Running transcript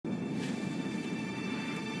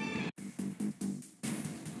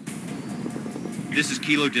This is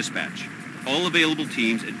Kilo Dispatch. All available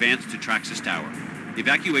teams advance to Traxxas Tower.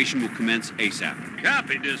 Evacuation will commence ASAP.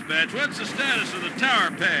 Copy, Dispatch. What's the status of the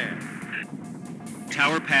tower pad?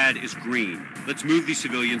 Tower pad is green. Let's move these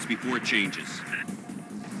civilians before it changes.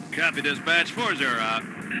 Copy, Dispatch. 4-0 out.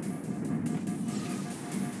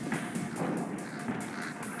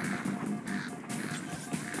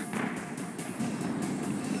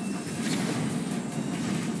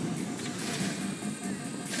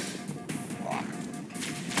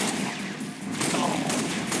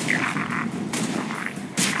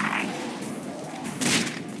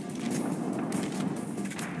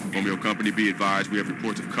 Romeo Company, be advised, we have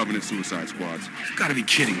reports of Covenant suicide squads. You've got to be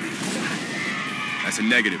kidding me. That's a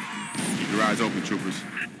negative. Keep your eyes open, troopers.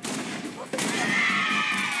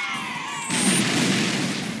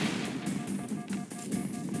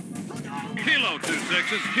 Kilo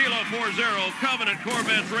 2-6, Kilo 4-0, Covenant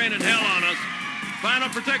Corvettes raining hell on us. Final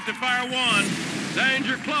protective fire 1.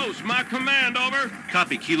 Danger close, my command, over.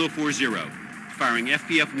 Copy, Kilo 4-0. Firing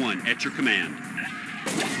FPF-1 at your command.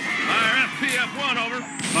 Fire FPF-1, over.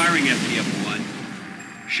 Firing FPF-1.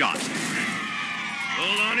 Shot.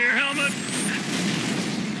 Hold on to your helmet.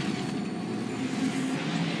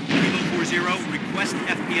 Kilo 4-0, request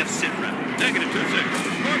FPF sitrep. Negative 2-6.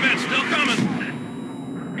 Corvette's still coming.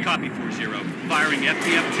 Copy 4-0. Firing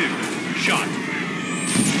FPF-2. Shot.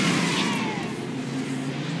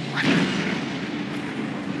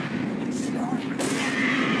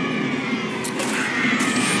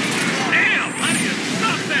 Damn! How do you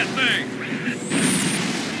stop that thing?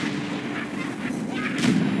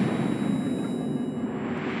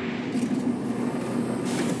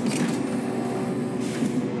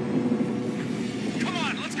 Come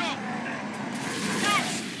on, let's go!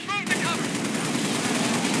 Bruce, move to cover!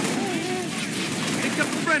 Picked up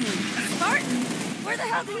the friendly. Spartan? Where the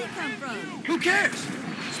hell did he come from? Who cares?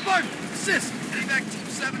 Spartan, assist! Evac Team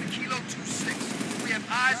 7 to Kilo 2-6. We have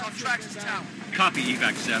eyes on Traxxas Tower. Copy,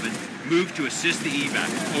 Evac 7. Move to assist the evac.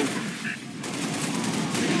 Over.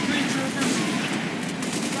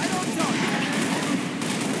 Right on top.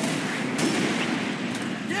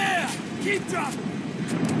 Yeah! Keep dropping!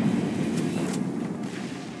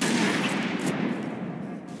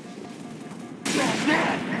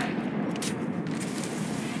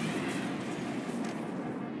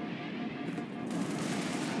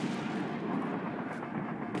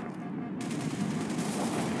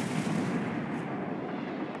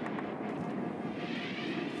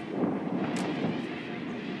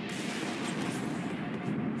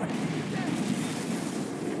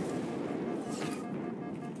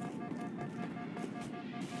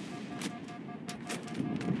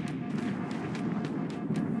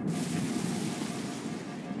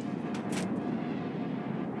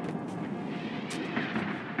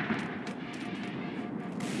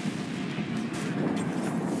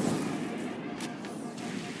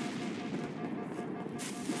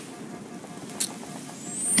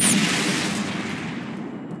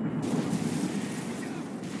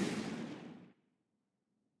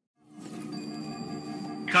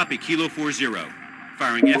 Copy, Kilo 4-0.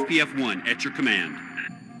 Firing FPF-1 at your command.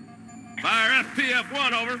 Fire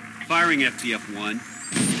FPF-1, over. Firing FPF-1.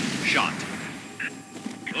 Shot.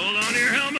 Hold on to your helmet.